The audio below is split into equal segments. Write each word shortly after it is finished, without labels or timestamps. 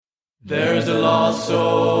There's a lost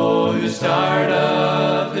soul who's tired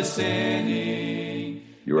of his sinning.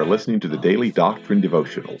 You are listening to the Daily Doctrine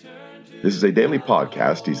Devotional. This is a daily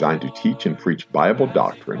podcast designed to teach and preach Bible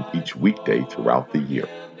doctrine each weekday throughout the year.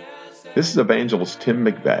 This is Evangelist Tim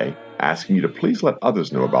McVeigh asking you to please let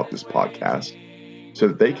others know about this podcast so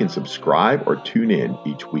that they can subscribe or tune in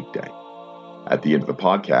each weekday. At the end of the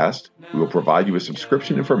podcast, we will provide you with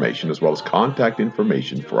subscription information as well as contact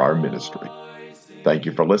information for our ministry. Thank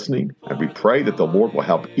you for listening, and we pray that the Lord will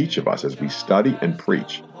help each of us as we study and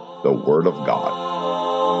preach the Word of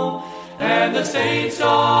God. And the saints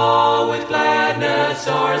all with gladness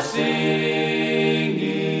are singing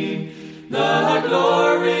the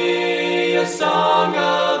glorious song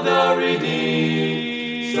of the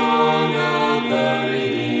redeemed, song of the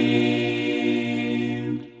redeemed.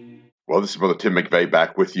 Well, this is Brother Tim McVeigh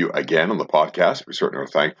back with you again on the podcast. We certainly are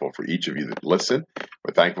thankful for each of you that listen.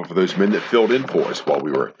 We're thankful for those men that filled in for us while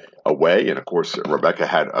we were away. And of course, Rebecca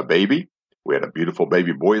had a baby. We had a beautiful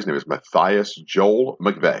baby boy. His name is Matthias Joel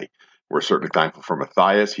McVeigh. We're certainly thankful for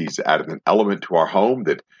Matthias. He's added an element to our home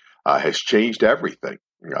that has changed everything.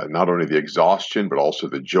 Not only the exhaustion, but also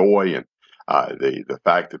the joy and the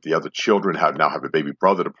fact that the other children now have a baby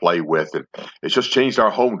brother to play with. And it's just changed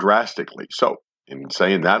our home drastically. So in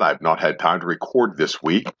saying that, I've not had time to record this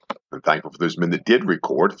week. I'm thankful for those men that did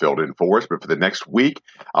record, filled in for us. But for the next week,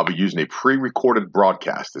 I'll be using a pre-recorded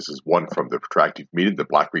broadcast. This is one from the protracted meeting at the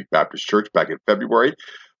Black Creek Baptist Church back in February.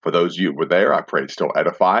 For those of you who were there, I pray it's still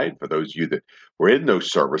edified. For those of you that were in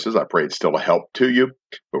those services, I pray it's still a help to you.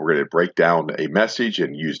 But we're going to break down a message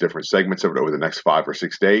and use different segments of it over the next 5 or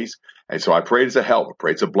 6 days. And so I pray it's a help. I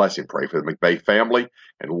pray it's a blessing. Pray for the McVeigh family.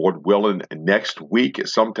 And Lord willing, next week at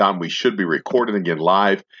some time we should be recording again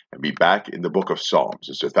live and be back in the book of Psalms.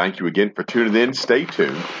 And so thank you again for tuning in. Stay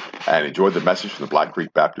tuned and enjoy the message from the Black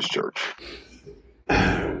Creek Baptist Church.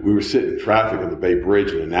 We were sitting in traffic on the Bay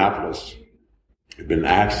Bridge in Annapolis. There'd been an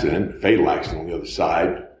accident, a fatal accident on the other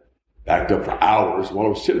side, backed up for hours. While I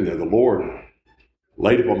was sitting there, the Lord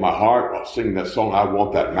laid upon my heart while singing that song, I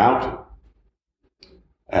Want That Mountain.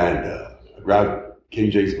 And I grabbed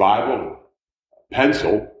King James Bible, a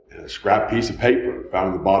pencil, and a scrap piece of paper found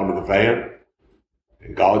in the bottom of the van.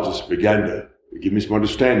 And God just began to give me some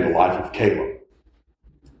understanding of the life of Caleb.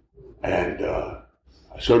 And I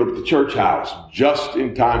showed up at the church house just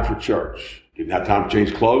in time for church. Didn't have time to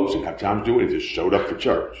change clothes, didn't have time to do anything, just showed up for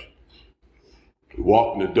church. We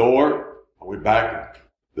walked in the door, I went back to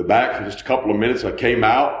the back for just a couple of minutes. I came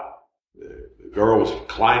out, the girl was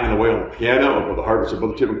clanging away on the piano, and Brother Harvey said,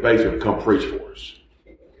 Brother Tim McVeigh's going to come preach for us.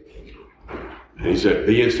 And he said,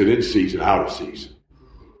 be instant in season, out of season.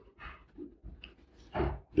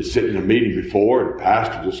 Been sitting in a meeting before, and the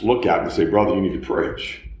pastor just looked at me and said, Brother, you need to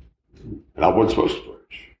preach. And I wasn't supposed to preach.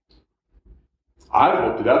 I've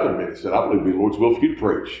looked at other men and said, I believe it'll be the Lord's will for you to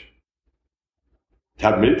preach. It's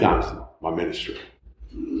happened many times in my ministry.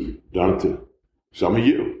 Done it to some of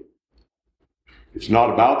you. It's not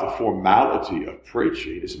about the formality of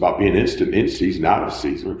preaching. It's about being instant in season, out of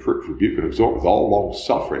season, rebuke and exhort with all long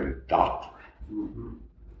suffering and doctrine.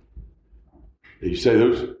 And you say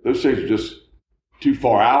those things are just too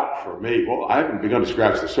far out for me. Well, I haven't begun to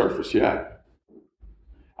scratch the surface yet.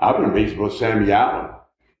 I've been amazed with Sammy Allen.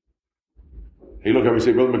 He looked at me and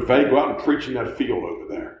said, Brother McVeigh, go out and preach in that field over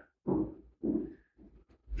there.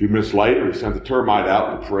 A few minutes later, he sent the termite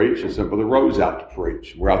out to preach and sent Brother Rose out to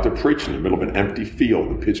preach. We're out there preaching in the middle of an empty field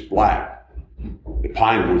in pitch black, the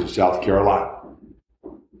Pine Woods of South Carolina.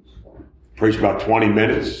 Preached about 20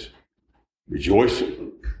 minutes,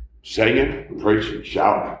 rejoicing, singing, preaching,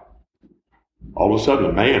 shouting. All of a sudden,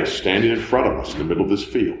 a man is standing in front of us in the middle of this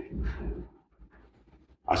field.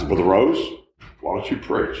 I said, Brother Rose, why don't you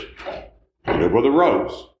preach? You know, Brother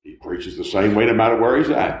Rose, he preaches the same way no matter where he's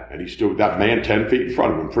at. And he stood with that man 10 feet in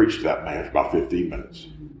front of him and preached to that man for about 15 minutes.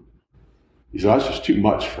 He said, that's just too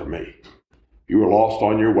much for me. If you were lost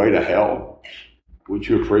on your way to hell, would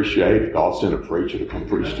you appreciate if God sent a preacher to come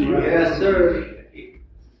preach to you? Yes, sir.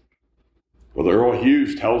 Brother Earl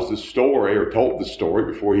Hughes tells the story, or told the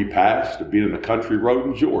story before he passed, of being in a country road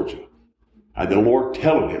in Georgia. And the Lord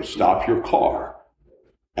telling him, stop your car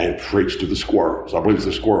and preach to the squirrels. I believe it's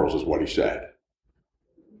the squirrels is what he said.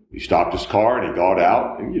 He stopped his car and he got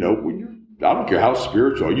out. And, you know, I don't care how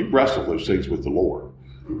spiritual, you wrestle those things with the Lord.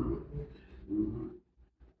 And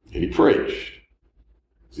he preached.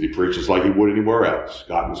 So he preaches like he would anywhere else.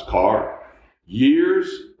 Got in his car. Years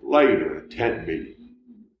later, in a tent meeting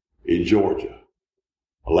in Georgia,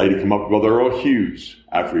 a lady came up to Brother Earl Hughes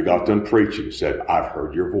after he got done preaching and said, I've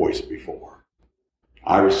heard your voice before.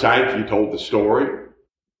 Ira Sankey told the story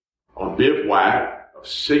on bivouac of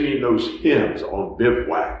singing those hymns on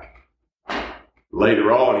bivouac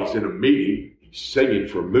Later on, he's in a meeting, he's singing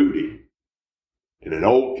for Moody, and an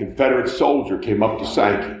old Confederate soldier came up to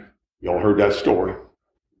Sankey. You all heard that story?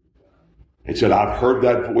 And said, I've heard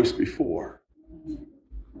that voice before.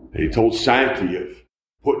 And he told Sankey of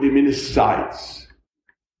putting him in his sights.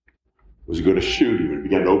 Was going to shoot him, and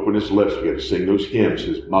began to open his lips, began to sing those hymns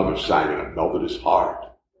his mother sang, and it melted his heart.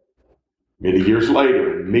 Many years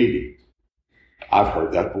later, in a meeting, I've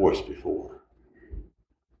heard that voice before.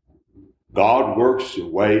 God works in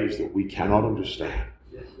ways that we cannot understand.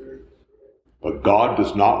 But God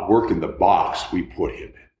does not work in the box we put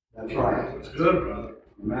him in. That's right. That's good, brother.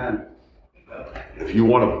 Amen. If you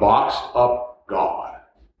want a boxed up God,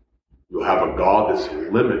 you'll have a God that's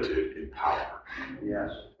limited in power.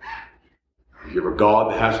 Yes. If you have a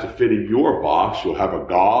God that has to fit in your box, you'll have a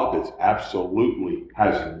God that absolutely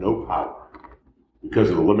has no power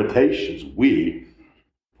because of the limitations we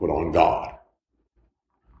put on God.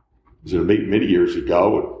 I was in a meeting many years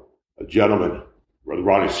ago, and a gentleman, Brother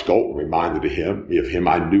Ronnie Skolton, reminded me of him.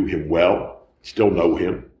 I knew him well, still know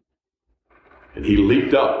him. And he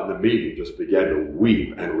leaped up in the meeting, just began to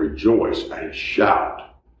weep and rejoice and shout.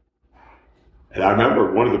 And I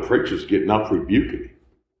remember one of the preachers getting up rebuking him.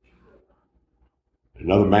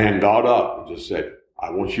 Another man got up and just said, I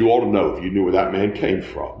want you all to know, if you knew where that man came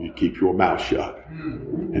from, you'd keep your mouth shut.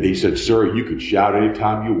 And he said, sir, you can shout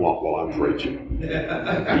anytime you want while I'm preaching. He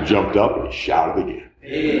jumped up and he shouted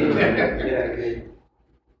again.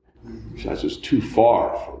 So that's just too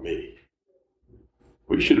far for me.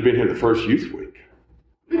 Well, you should have been here the first youth week.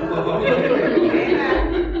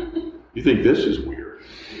 You think this is weird?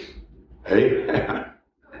 Amen.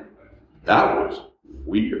 That was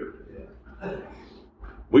weird.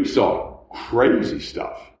 We saw crazy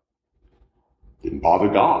stuff. Didn't bother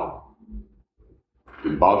God.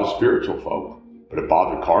 Didn't bother spiritual folk. But it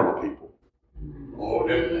bothered carnal people. Oh,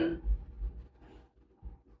 didn't it?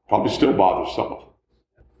 Probably still bothers some of them.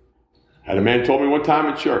 Had a man told me one time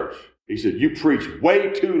in church, he said, you preach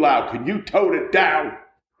way too loud. Can you tone it down?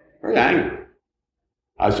 Very angry.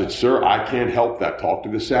 I said, sir, I can't help that. Talk to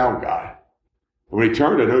the sound guy. And when he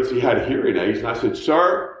turned, I noticed he had hearing aids. And I said,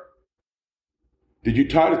 sir, did you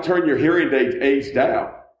try to turn your hearing aids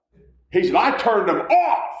down? He said, I turned them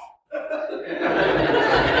off.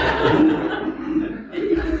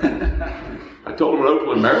 I told him in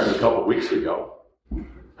Oakland, Maryland a couple of weeks ago.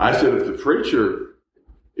 I said, if the preacher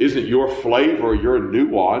isn't your flavor or your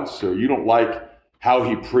nuance, or you don't like how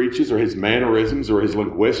he preaches or his mannerisms or his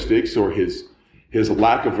linguistics or his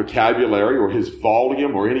lack of vocabulary or his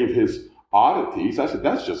volume or any of his oddities, I said,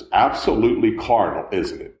 that's just absolutely carnal,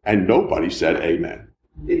 isn't it? And nobody said amen.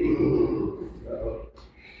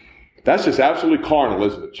 That's just absolutely carnal,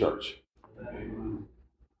 isn't it, church?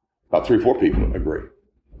 About 3 or 4 people agree.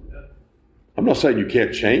 I'm not saying you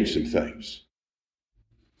can't change some things.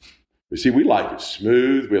 You see, we like it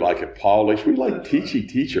smooth, we like it polished, we like teachy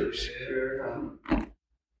teachers.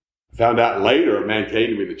 Found out later, a man came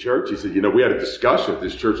to me in the church. He said, we had a discussion at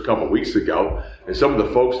this church a couple of weeks ago, and some of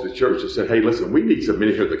the folks at the church have said, hey, listen, we need some men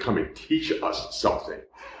here to come and teach us something.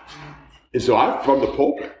 And so from the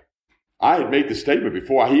pulpit, I had made the statement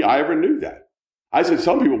before I ever knew that. I said,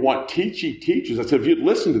 some people want teachy teachers. I said, if you'd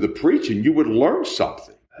listen to the preaching, you would learn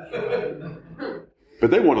something.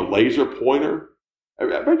 But they want a laser pointer.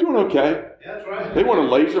 Everybody doing okay? That's right. They want a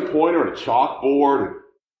laser pointer and a chalkboard and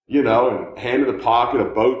and hand in the pocket, a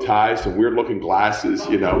bow tie, some weird-looking glasses,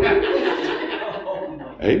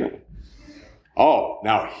 Amen. Oh,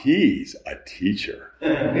 now he's a teacher.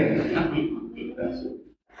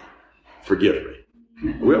 Forgive me.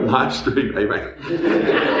 We're live stream, amen.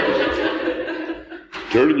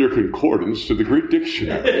 Turn in your concordance to the Greek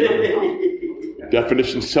dictionary.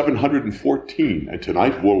 Definition 714, and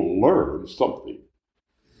tonight we'll learn something.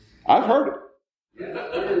 I've heard it.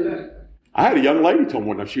 I had a young lady tell me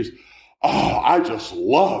one time, she goes, I just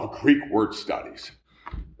love Greek word studies.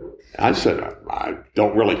 I said, I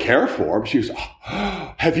don't really care for them. She goes,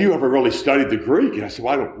 have you ever really studied the Greek? And I said,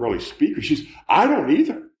 well, I don't really speak it. She goes, I don't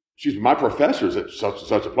either. She's my professors at such and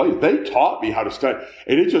such a place. They taught me how to study.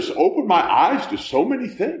 And it just opened my eyes to so many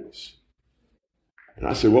things. And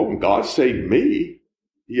I said, well, when God saved me,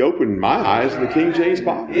 he opened my eyes in the King James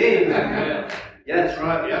Bible. Amen. Yeah, that's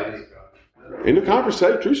right. Yeah. In the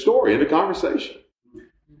conversation, true story, in the conversation.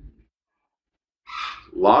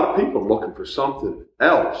 A lot of people looking for something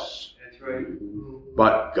else. That's right.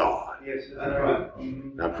 But God. Yes, that's right.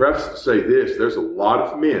 Now, preface to say this, there's a lot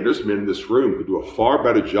of men, there's men in this room who do a far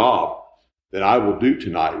better job than I will do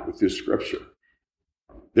tonight with this scripture.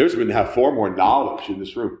 There's men that have far more knowledge in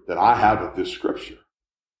this room than I have of this scripture.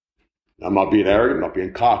 Now, I'm not being arrogant, I'm not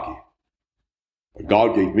being cocky. But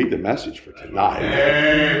God gave me the message for tonight.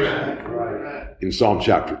 Amen. In Psalm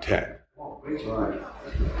chapter 10.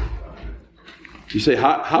 You say,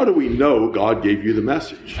 how do we know God gave you the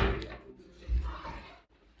message?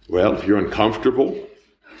 Well, if you're uncomfortable,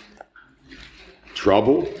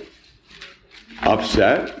 troubled,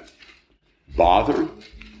 upset, bothered,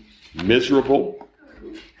 miserable,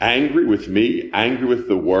 angry with me, angry with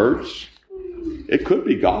the words, it could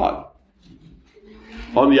be God.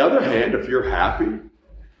 On the other hand, if you're happy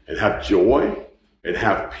and have joy and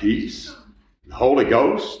have peace, the Holy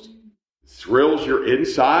Ghost thrills your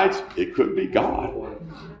insides, it could be God.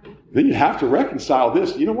 Then you have to reconcile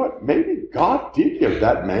this. You know what? Maybe God did give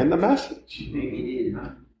that man the message.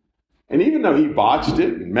 And even though he botched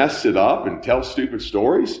it and messed it up and tells stupid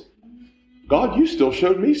stories, God, you still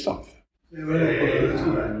showed me something. Good.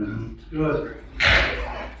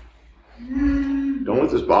 Don't let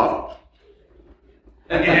this bother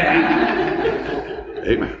you.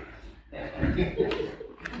 Amen.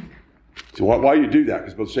 So why do you do that?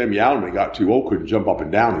 Because Brother Samuel Allen, when he got too old, couldn't jump up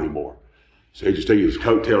and down anymore. So he'd just take his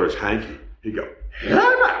coattail or his hanky. He'd go,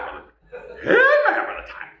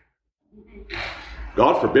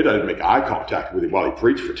 God forbid I didn't make eye contact with him while he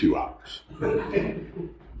preached for 2 hours.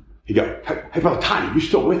 He'd go, hey, Brother Tiny, you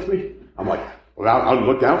still with me? I'm like, well, I'll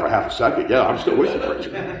look down for half a second. Yeah, I'm still with you,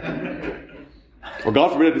 preacher. Well,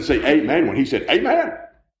 God forbid I didn't say amen when he said amen.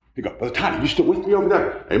 He'd go, Brother Tiny, you still with me over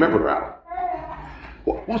there? Amen, Brother Allen.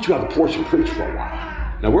 Well, why don't you go on the porch and preach for a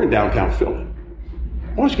while? Now, we're in downtown Philly.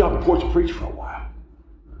 Why don't you go on the porch and preach for a while?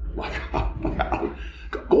 Like,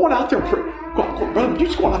 go on out there and preach. Brother, you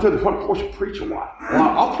just go on out there to the front porch and preach a while.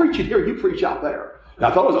 Well, I'll preach it here, you preach out there. Now,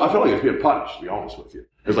 I felt like I was being punished, to be honest with you.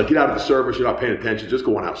 It was like, get out of the service, you're not paying attention, just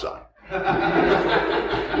go on outside.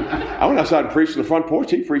 I went outside and preached on the front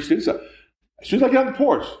porch, he preached inside. As soon as I get on the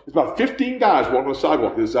porch, there's about 15 guys walking on the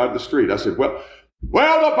sidewalk to the side of the street. I said, well,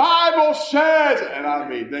 the Bible says, and I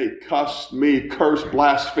mean, they cussed me, cursed,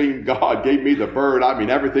 blasphemed God, gave me the bird, I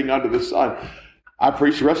mean, everything under the sun. I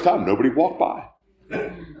preached the rest of the time. Nobody walked by.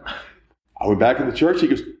 I went back in the church. He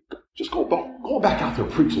goes, just go back out there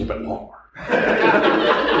and preach a little bit longer.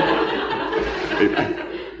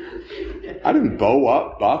 I didn't bow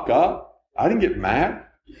up, buck up. I didn't get mad.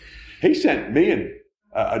 He sent me and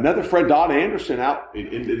another friend, Don Anderson, out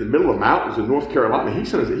in the middle of the mountains in North Carolina. He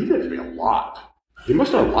did to me a lot. He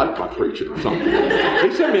must not have liked my preaching or something.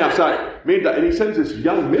 He sent me outside, and he sends this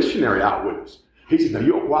young missionary out with us. He says, now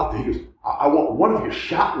you don't go out there. He goes, I want one of you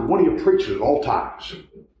shouting, one of you preaching at all times.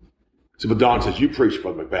 So but Don says, you preach,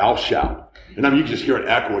 Brother McVeigh, I'll shout. And I mean, you can just hear it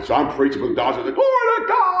echoing. So I'm preaching, but Don says, glory to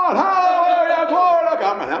God, hallelujah, glory to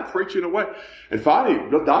God. I'm preaching away. And finally,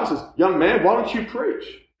 Don says, young man, why don't you preach?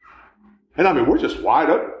 And I mean, we're just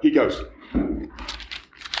wide open. He goes,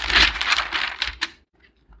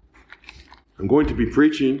 I'm going to be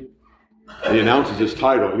preaching, and he announces his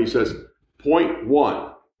title, and he says, point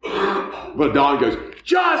 1. But Don goes,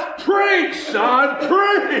 just preach, son,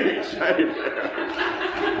 preach. Amen.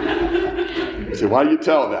 He said, why do you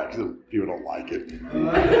tell that? Because people don't like it.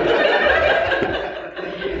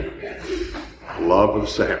 Love of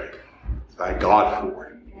Samuel. Thank God for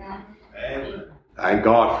it. Thank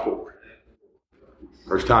God for it.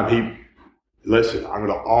 First time listen, I'm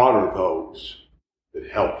going to honor those that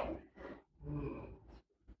help me.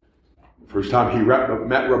 First time he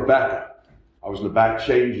met Rebecca, I was in the back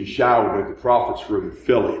changing, showering at the prophet's room in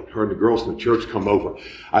Philly. Her and the girls in the church come over.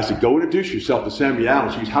 I said, go introduce yourself to Samuel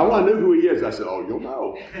Allen. She goes, how will I know who he is? I said, oh, you'll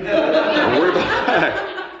know. Don't worry about that.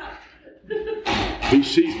 He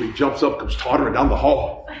sees me, jumps up, comes tottering down the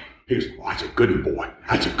hall. He goes, oh, that's a good one, boy.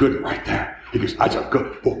 That's a good one right there. He goes, that's a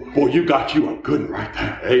good, boy, you got you a good one right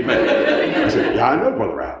there. Amen. I said, yeah, I know,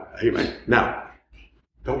 Brother Allen. Amen. Now,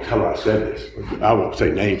 don't tell her I said this. I won't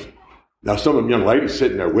say names. Now, some of the young ladies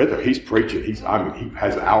sitting there with her, he's preaching. He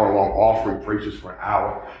has an hour-long offering, preaches for an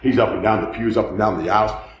hour. He's up and down the pews, up and down the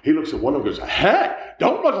aisles. He looks at one of them and goes, hey,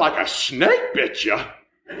 don't look like a snake bit you.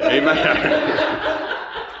 Amen.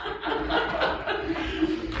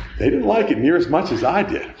 They didn't like it near as much as I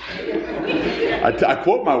did. I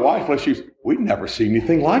quote my wife when she goes, we've never seen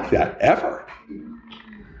anything like that, ever.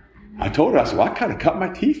 I told her, I said, well, I kind of cut my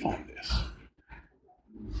teeth on this.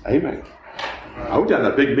 Amen. I went down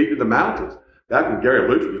that big meeting in the mountains back when Gary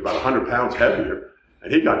Luther was about 100 pounds heavier,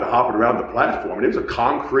 and he got to hopping around the platform, and it was a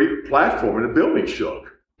concrete platform, and the building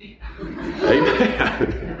shook. Amen.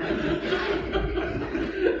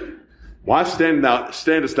 Why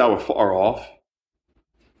standest thou afar off,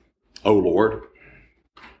 O Lord?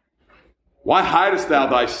 Why hidest thou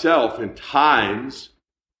thyself in times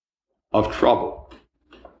of trouble?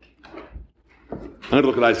 I'm going to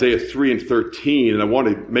look at Isaiah 3 and 13, and I want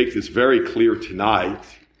to make this very clear tonight.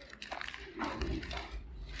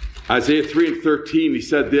 Isaiah 3 and 13, he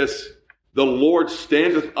said this, "The Lord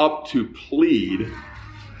standeth up to plead."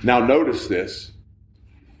 Now notice this.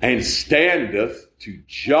 "And standeth to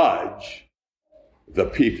judge the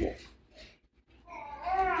people."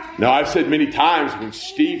 Now I've said many times when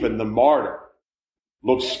Stephen the martyr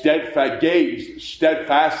looked gazed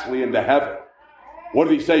steadfastly into heaven, what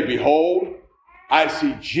did he say? "Behold, I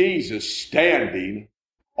see Jesus standing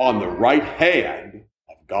on the right hand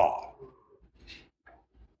of God."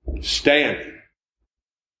 Standing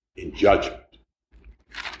in judgment.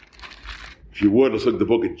 If you would, let's look at the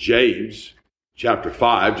book of James, chapter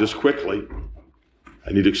 5, just quickly.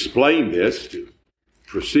 I need to explain this to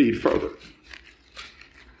proceed further.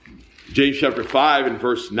 James chapter 5 and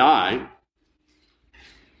verse 9.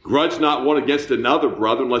 "Grudge not one against another,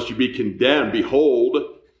 brother, unless you be condemned.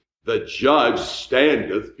 Behold, the judge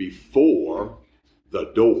standeth before the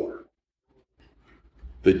door."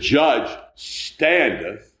 The judge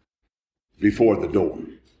standeth before the door.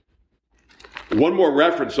 One more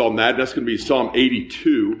reference on that, that's going to be Psalm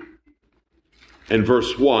 82 and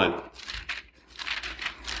verse 1.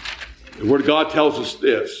 The Word of God tells us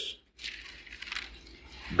this: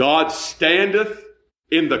 "God standeth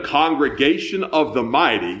in the congregation of the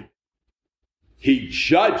mighty, he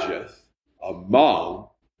judgeth among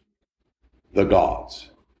the gods."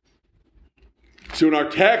 So in our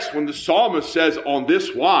text, when the psalmist says on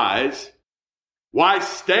this wise, "Why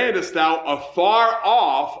standest thou afar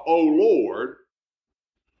off, O Lord?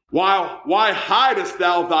 Why hidest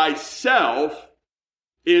thou thyself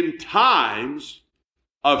in times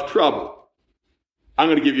of trouble?" I'm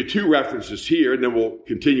going to give you two references here, and then we'll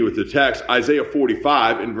continue with the text. Isaiah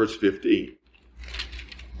 45 and verse 15.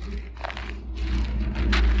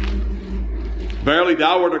 "Verily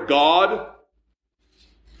thou art a God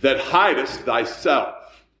that hidest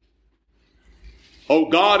thyself, O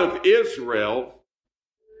God of Israel,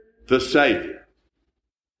 the Savior."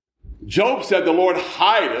 Job said the Lord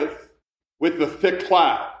hideth with the thick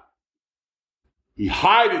cloud. He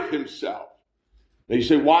hideth himself. Now you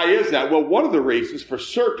say, why is that? Well, one of the reasons for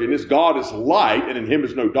certain is God is light, and in him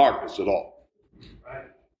is no darkness at all.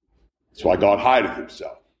 That's why God hideth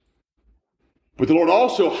himself. But the Lord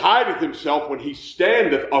also hideth himself when he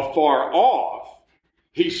standeth afar off.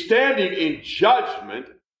 He's standing in judgment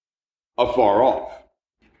afar off.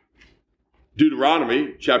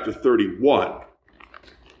 Deuteronomy chapter 31.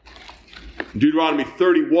 Deuteronomy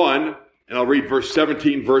 31, and I'll read verse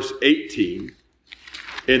 17, verse 18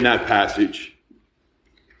 in that passage.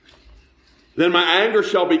 "Then my anger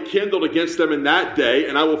shall be kindled against them in that day,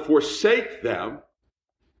 and I will forsake them."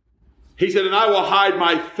 He said, "And I will hide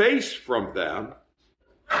my face from them,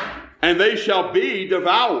 and they shall be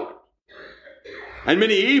devoured. And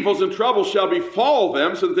many evils and troubles shall befall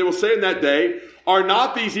them, so that they will say in that day, Are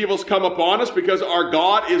not these evils come upon us because our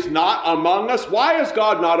God is not among us?" Why is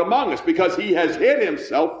God not among us? Because he has hid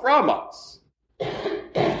himself from us.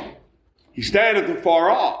 He standeth afar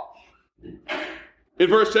off. In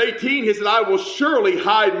verse 18, he said, "I will surely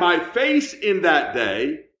hide my face in that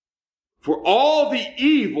day for all the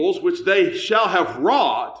evils which they shall have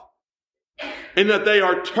wrought, and that they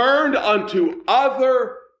are turned unto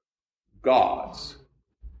other gods."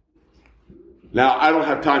 Now, I don't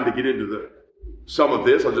have time to get into some of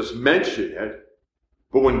this. I'll just mention it.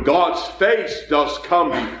 But when God's face does come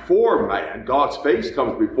before man, God's face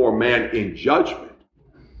comes before man in judgment,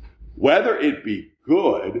 whether it be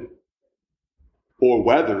good or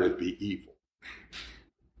whether it be evil.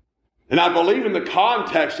 And I believe in the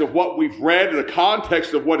context of what we've read, in the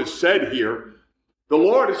context of what is said here, the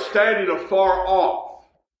Lord is standing afar off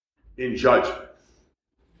in judgment.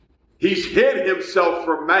 He's hid himself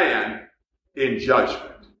from man in judgment.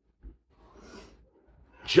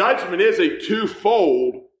 Judgment is a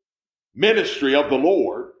twofold ministry of the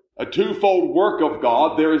Lord, a twofold work of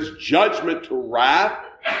God. There is judgment to wrath,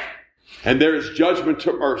 and there is judgment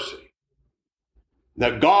to mercy.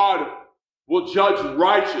 That God will judge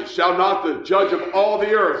righteous. Shall not the judge of all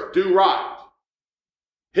the earth do right?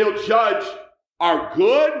 He'll judge our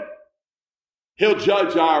good. He'll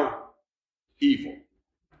judge our evil.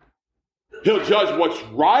 He'll judge what's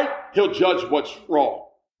right. He'll judge what's wrong.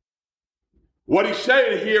 What he's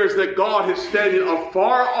saying here is that God is standing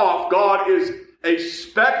afar off. God is a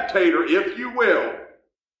spectator, if you will.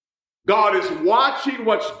 God is watching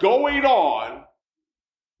what's going on.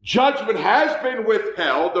 Judgment has been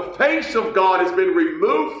withheld. The face of God has been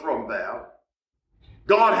removed from them.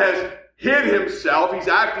 God has hid himself. He's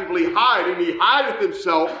actively hiding. He hideth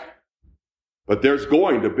himself. But there's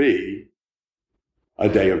going to be a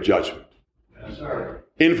day of judgment. Yes, sir.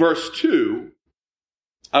 In verse 2,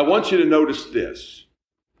 I want you to notice this.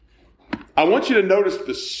 I want you to notice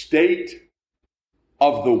the state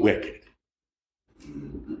of the wicked.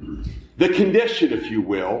 The condition, if you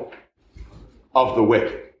will, of the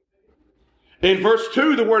wicked. In verse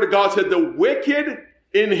 2, the Word of God said, the wicked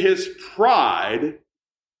in his pride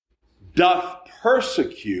doth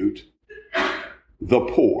persecute the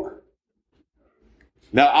poor.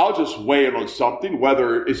 Now, I'll just weigh in on something,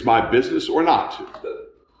 whether it's my business or not to.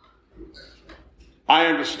 I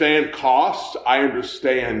understand costs. I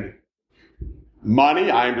understand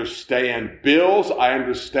money. I understand bills. I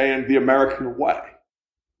understand the American way.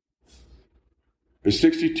 But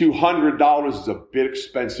 $6,200 is a bit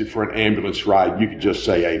expensive for an ambulance ride. You can just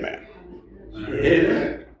say amen.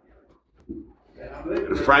 Yeah.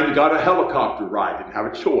 And a friend got a helicopter ride, didn't have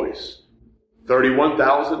a choice.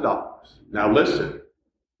 $31,000. Now listen.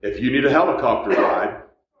 If you need a helicopter ride,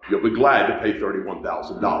 you'll be glad to pay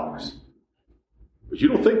 $31,000. But you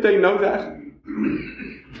don't think they know that?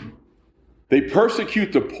 They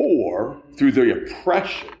persecute the poor through the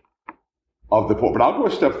oppression of the poor. But I'll go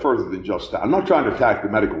a step further than just that. I'm not trying to attack the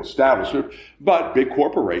medical establishment, but big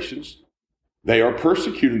corporations, they are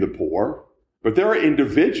persecuting the poor, but there are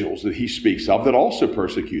individuals that he speaks of that also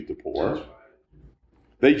persecute the poor.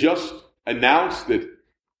 They just announced that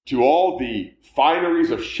to all the fineries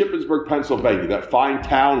of Shippensburg, Pennsylvania, that fine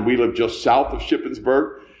town. We live just south of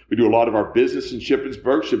Shippensburg. We do a lot of our business in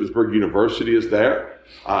Shippensburg. Shippensburg University is there.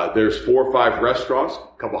 There's 4 or 5 restaurants,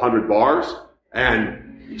 a couple hundred bars,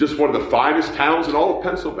 and just one of the finest towns in all of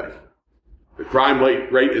Pennsylvania. The crime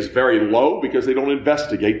rate is very low because they don't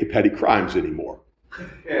investigate the petty crimes anymore.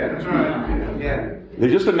 Yeah, that's right. Yeah. They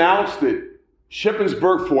just announced that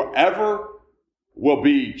Shippensburg forever will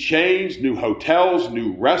be changed, new hotels,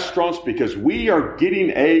 new restaurants, because we are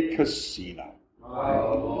getting a casino.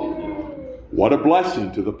 Oh. What a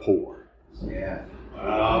blessing to the poor. Yeah.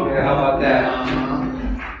 Yeah, how about that?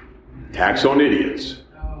 Tax on idiots.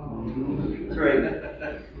 That's right.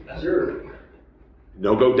 Sure.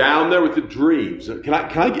 No, go down there with the dreams. Can I?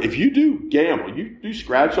 If you do gamble, you do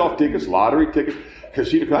scratch off tickets, lottery tickets,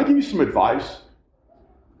 casino. Can I give you some advice?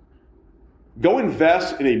 Go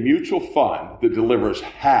invest in a mutual fund that delivers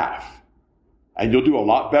half, and you'll do a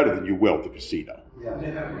lot better than you will at the casino. Yeah.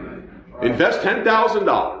 Invest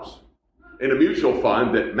 $10,000 in a mutual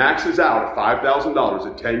fund that maxes out at $5,000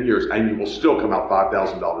 in 10 years, and you will still come out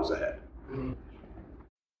 $5,000 ahead.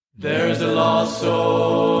 There's a lost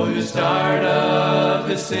soul who's tired of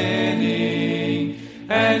his sinning,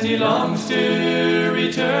 and he longs to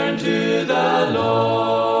return to the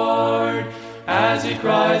Lord as he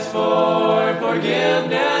cries for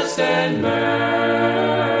forgiveness and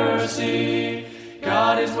mercy.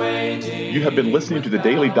 God is waiting. You have been listening to the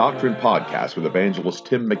Daily Doctrine Podcast with evangelist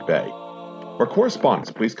Tim McVeigh. For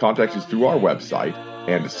correspondence, please contact us through our website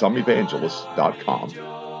and someevangelists.com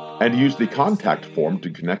and use the contact form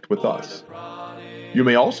to connect with us. You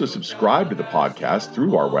may also subscribe to the podcast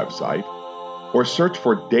through our website or search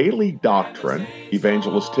for Daily Doctrine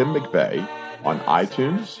Evangelist Tim McVeigh on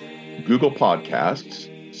iTunes, Google Podcasts,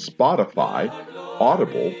 Spotify,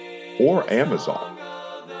 Audible, or Amazon.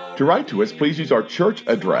 To write to us, please use our church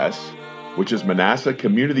address, which is Manasseh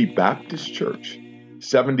Community Baptist Church,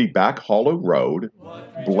 70 Back Hollow Road,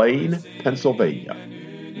 Blaine, Pennsylvania,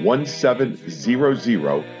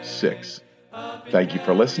 17006. Thank you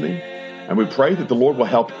for listening, and we pray that the Lord will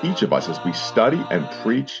help each of us as we study and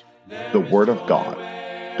preach the Word of God.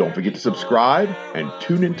 Don't forget to subscribe and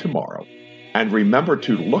tune in tomorrow. And remember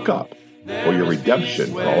to look up, for your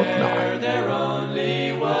redemption draweth nigh. There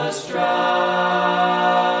only was strife.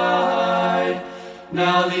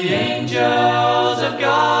 Now the angels of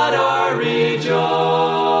God are rejoicing,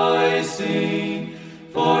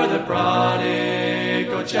 for the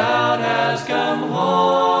prodigal child has come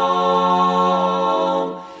home,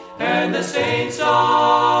 and the saints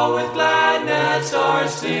all with gladness are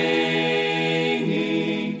singing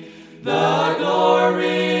the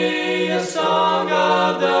glorious song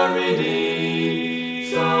of the redeemed.